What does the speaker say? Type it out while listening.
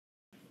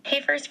Hey,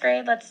 first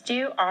grade, let's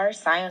do our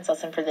science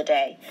lesson for the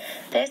day.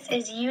 This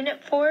is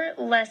Unit 4,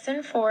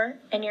 Lesson 4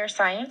 in your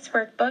science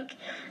workbook,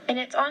 and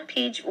it's on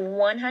page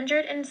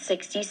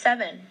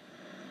 167.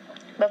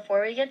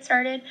 Before we get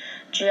started,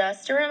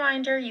 just a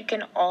reminder, you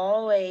can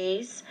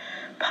always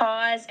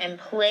pause and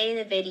play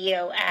the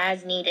video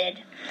as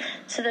needed.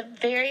 So the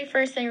very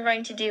first thing we're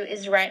going to do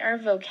is write our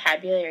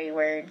vocabulary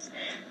words.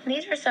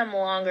 These are some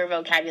longer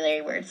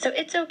vocabulary words, so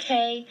it's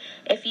okay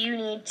if you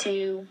need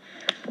to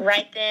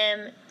write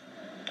them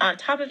on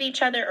top of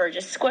each other or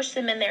just squish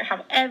them in there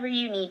however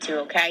you need to,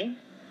 okay?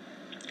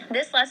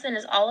 This lesson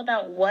is all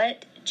about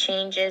what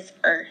changes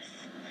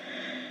Earth.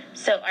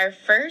 So our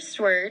first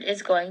word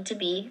is going to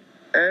be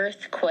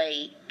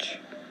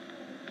earthquake.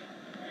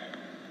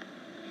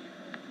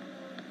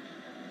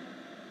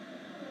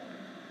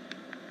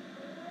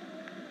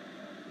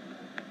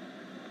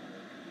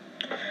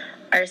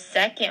 Our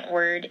second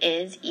word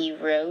is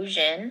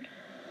erosion.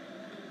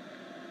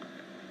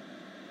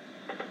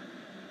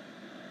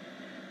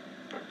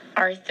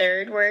 Our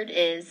third word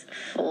is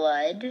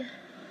flood.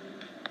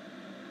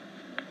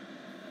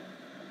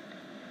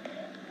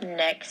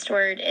 Next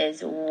word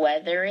is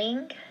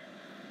weathering.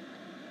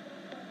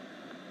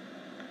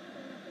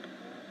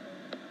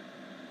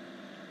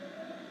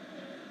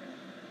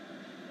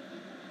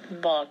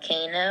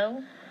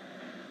 Volcano.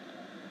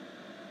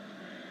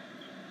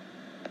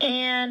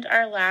 And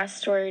our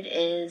last word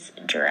is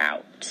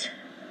drought.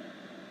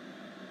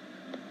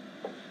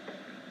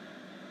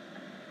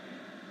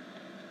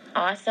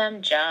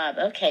 Awesome job.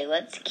 Okay,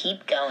 let's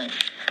keep going.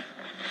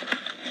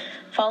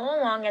 Follow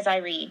along as I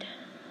read.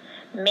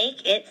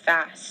 Make it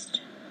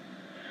fast.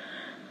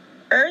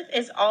 Earth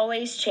is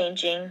always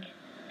changing.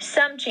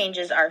 Some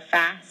changes are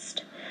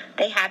fast.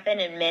 They happen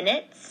in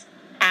minutes,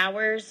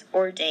 hours,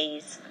 or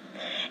days.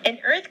 An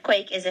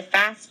earthquake is a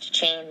fast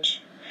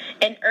change.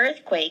 An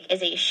earthquake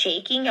is a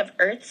shaking of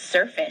Earth's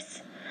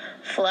surface.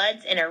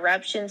 Floods and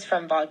eruptions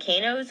from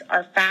volcanoes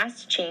are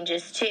fast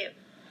changes too.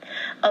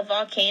 A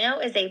volcano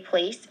is a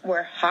place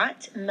where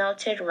hot,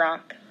 melted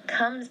rock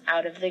comes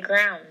out of the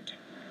ground.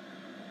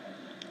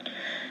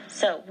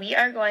 So we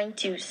are going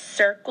to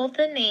circle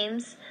the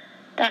names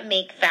that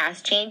make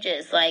fast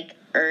changes, like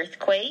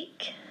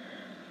earthquake,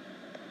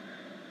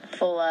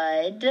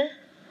 flood,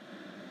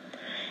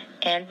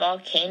 and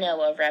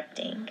volcano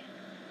erupting.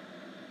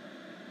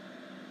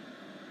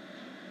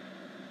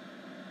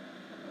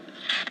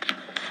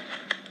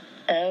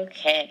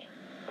 Okay,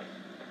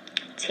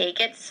 take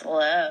it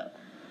slow.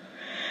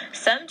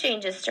 Some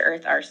changes to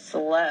Earth are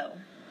slow.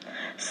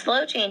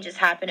 Slow changes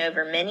happen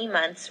over many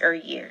months or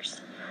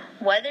years.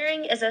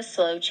 Weathering is a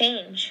slow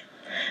change.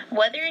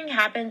 Weathering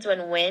happens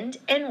when wind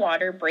and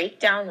water break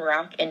down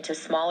rock into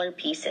smaller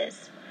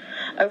pieces.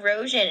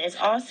 Erosion is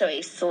also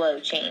a slow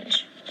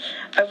change.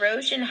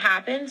 Erosion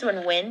happens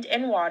when wind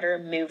and water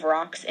move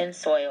rocks and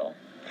soil.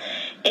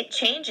 It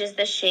changes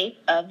the shape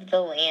of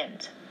the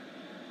land.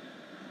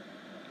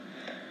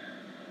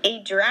 A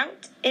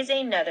drought is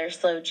another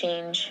slow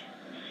change.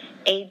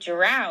 A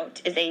drought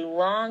is a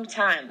long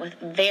time with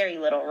very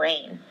little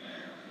rain.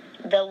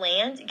 The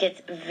land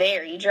gets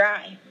very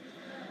dry.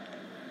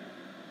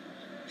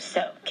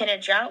 So, can a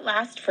drought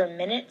last for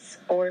minutes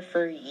or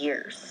for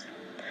years?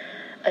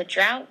 A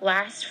drought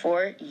lasts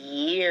for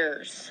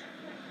years.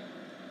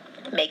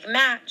 Make a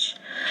match.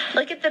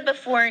 Look at the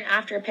before and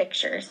after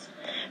pictures.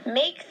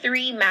 Make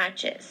 3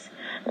 matches.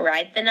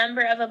 Write the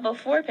number of a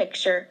before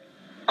picture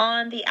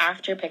on the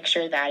after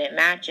picture that it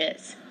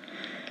matches.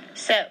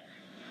 So,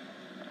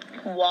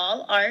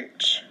 Wall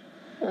Arch,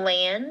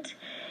 land,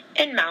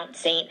 and Mount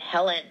St.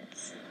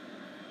 Helens.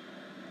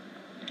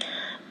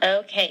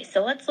 Okay,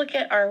 so let's look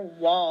at our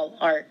wall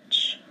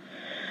arch.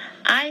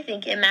 I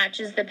think it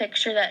matches the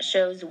picture that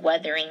shows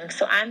weathering,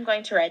 so I'm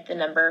going to write the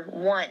number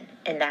 1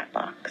 in that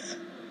box.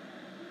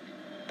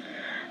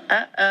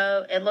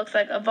 Uh-oh, it looks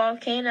like a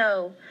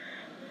volcano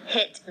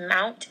hit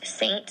Mount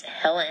St.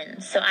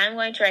 Helens, so I'm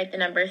going to write the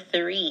number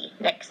 3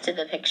 next to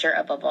the picture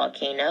of a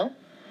volcano.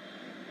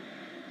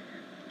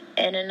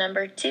 And a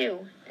number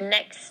 2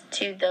 next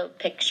to the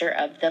picture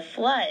of the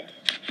flood.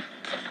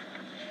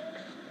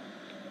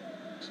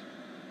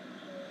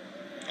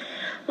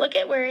 Look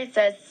at where it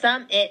says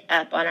sum it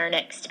up on our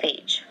next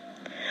page.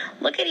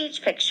 Look at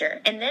each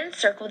picture and then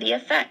circle the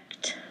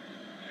effect.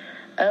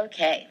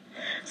 Okay,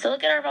 so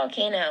look at our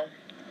volcano.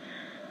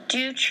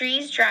 Do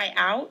trees dry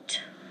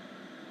out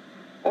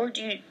or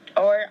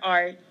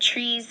are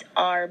trees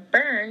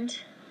burned?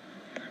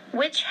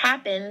 Which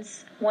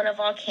happens when a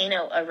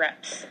volcano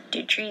erupts?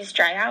 Do trees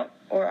dry out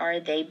or are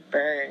they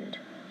burned?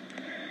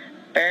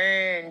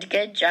 Burned.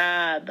 Good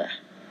job.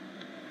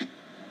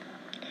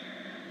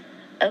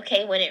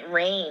 Okay, when it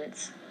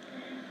rains,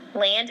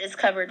 land is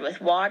covered with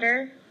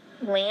water,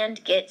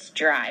 land gets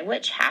dry.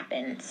 Which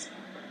happens?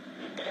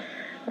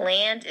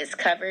 Land is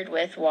covered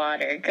with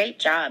water. Great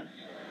job.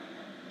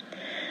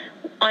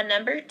 On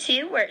number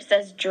 2, where it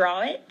says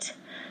draw it,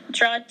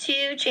 draw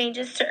 2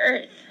 changes to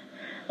Earth.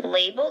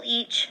 Label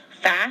each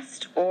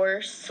fast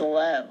or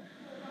slow.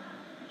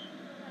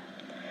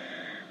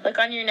 Look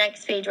on your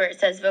next page where it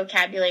says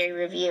vocabulary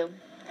review.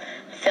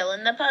 Fill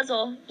in the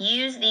puzzle.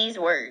 Use these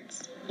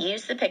words.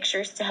 Use the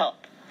pictures to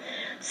help.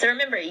 So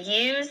remember,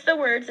 use the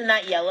words in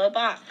that yellow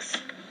box.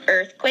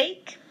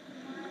 Earthquake,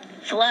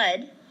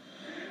 flood,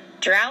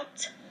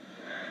 drought,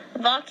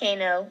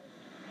 volcano,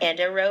 and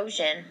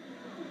erosion.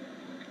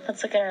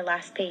 Let's look at our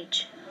last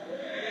page.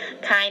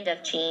 Kind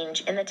of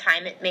change and the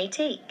time it may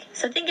take.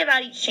 So think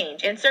about each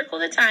change and circle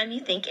the time you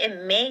think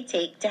it may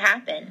take to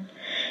happen.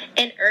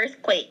 An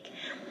earthquake,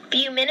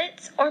 few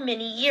minutes or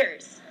many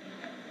years?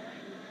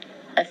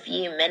 A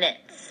few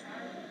minutes.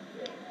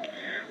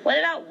 What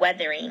about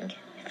weathering?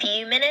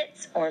 Few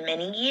minutes or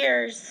many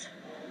years?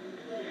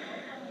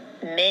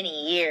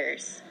 Many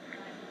years.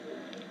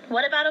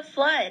 What about a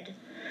flood?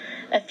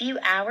 A few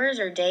hours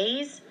or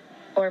days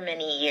or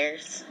many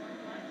years?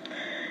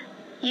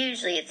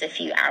 Usually it's a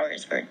few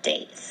hours or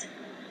days.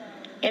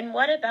 And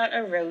what about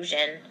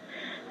erosion?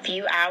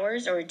 Few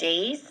hours or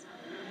days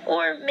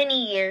or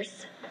many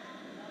years?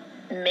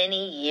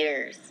 Many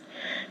years.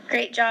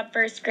 Great job,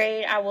 first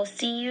grade. I will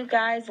see you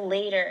guys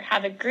later.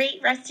 Have a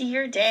great rest of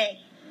your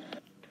day.